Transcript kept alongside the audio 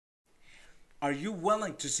Are you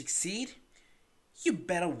willing to succeed? You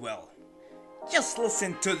better will. Just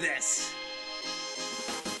listen to this.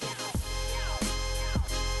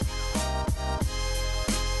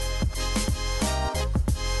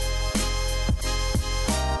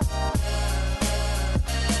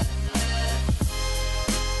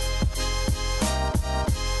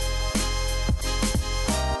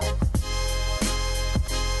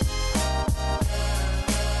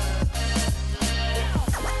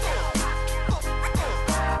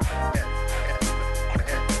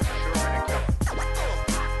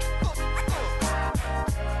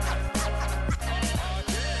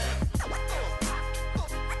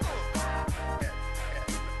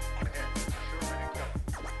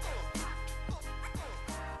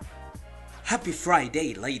 Happy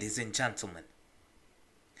Friday, ladies and gentlemen.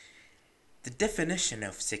 The definition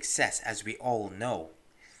of success, as we all know,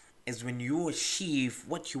 is when you achieve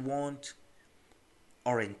what you want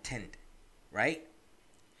or intend, right?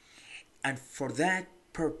 And for that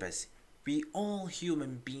purpose, we all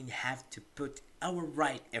human beings have to put our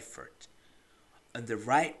right effort in the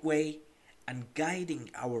right way and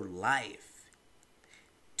guiding our life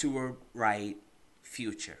to a right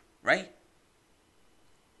future, right?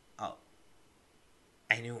 Oh,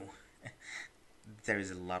 I knew there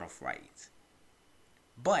is a lot of rights.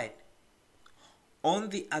 But on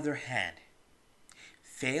the other hand,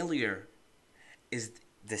 failure is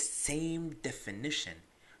the same definition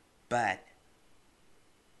but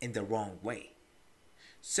in the wrong way.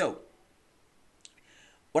 So,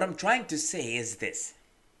 what I'm trying to say is this.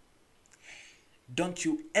 Don't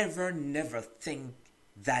you ever never think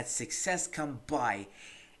that success come by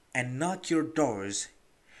and knock your doors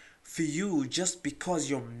for you just because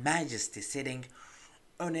your majesty sitting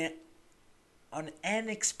on an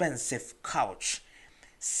expensive couch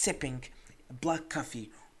sipping black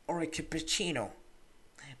coffee or a cappuccino.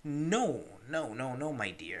 No, no, no, no,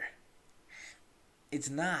 my dear. It's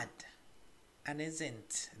not and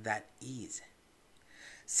isn't that easy.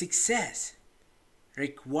 Success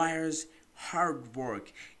requires hard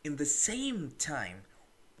work in the same time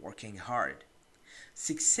working hard.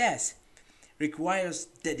 Success requires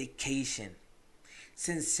dedication,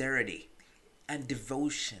 sincerity, and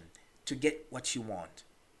devotion to get what you want.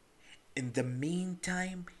 In the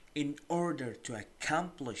meantime, in order to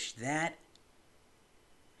accomplish that,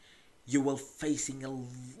 you will facing a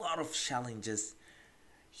lot of challenges,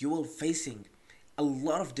 you will facing a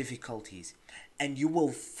lot of difficulties, and you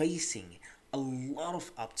will facing a lot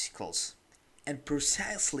of obstacles. And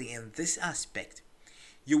precisely in this aspect,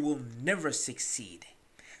 you will never succeed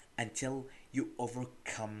until you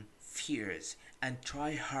overcome fears and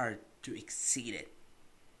try hard to exceed it.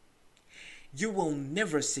 You will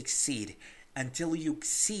never succeed until you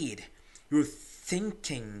exceed your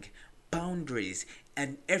thinking boundaries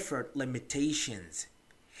and effort limitations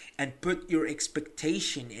and put your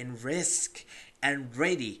expectation in risk and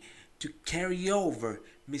ready to carry over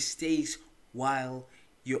mistakes while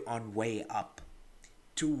you're on way up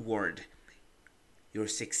toward your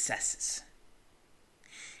successes.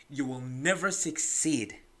 You will never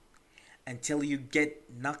succeed until you get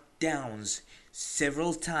knocked down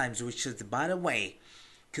several times, which is, by the way,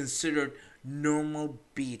 considered normal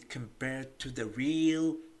beat compared to the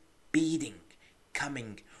real beating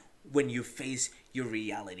coming when you face your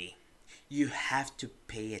reality. You have to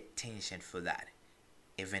pay attention for that.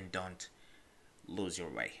 Even don't lose your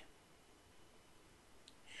way.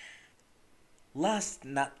 Last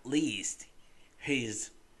not least,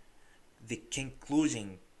 here's the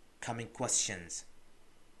conclusion coming questions.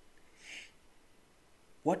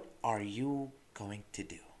 What are you going to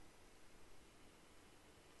do?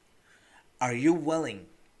 Are you willing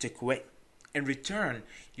to quit? In return,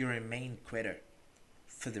 you remain quitter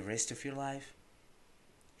for the rest of your life?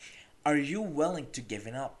 Are you willing to give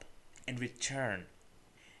it up? In return,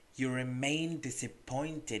 you remain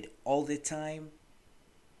disappointed all the time?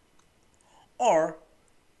 Or,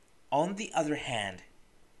 on the other hand,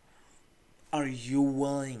 are you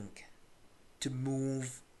willing to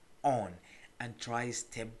move on and try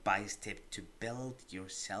step by step to build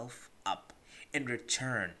yourself up? In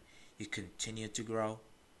return, you continue to grow?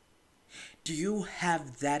 Do you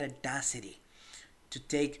have that audacity to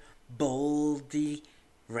take boldly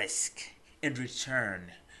risk? In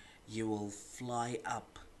return, you will fly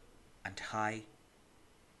up and high?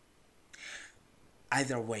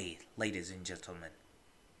 Either way, ladies and gentlemen,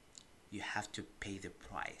 you have to pay the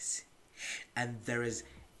price. And there is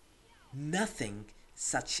nothing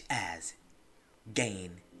such as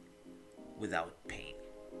gain without pain.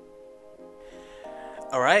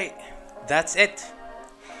 Alright, that's it.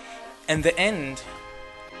 In the end,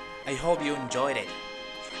 I hope you enjoyed it.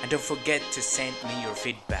 And don't forget to send me your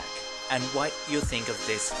feedback and what you think of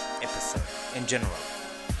this episode in general.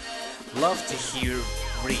 Love to hear,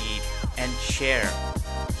 read, and share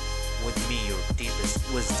with me your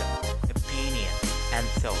deepest wisdom, opinion, and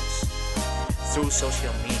thoughts through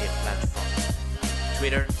social media platforms,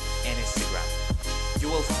 Twitter and Instagram. You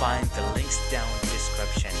will find the links down in the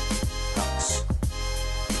description box.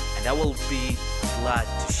 And I will be glad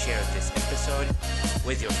to share this episode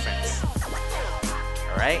with your friends.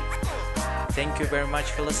 Alright? Thank you very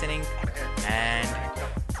much for listening and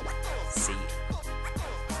see you.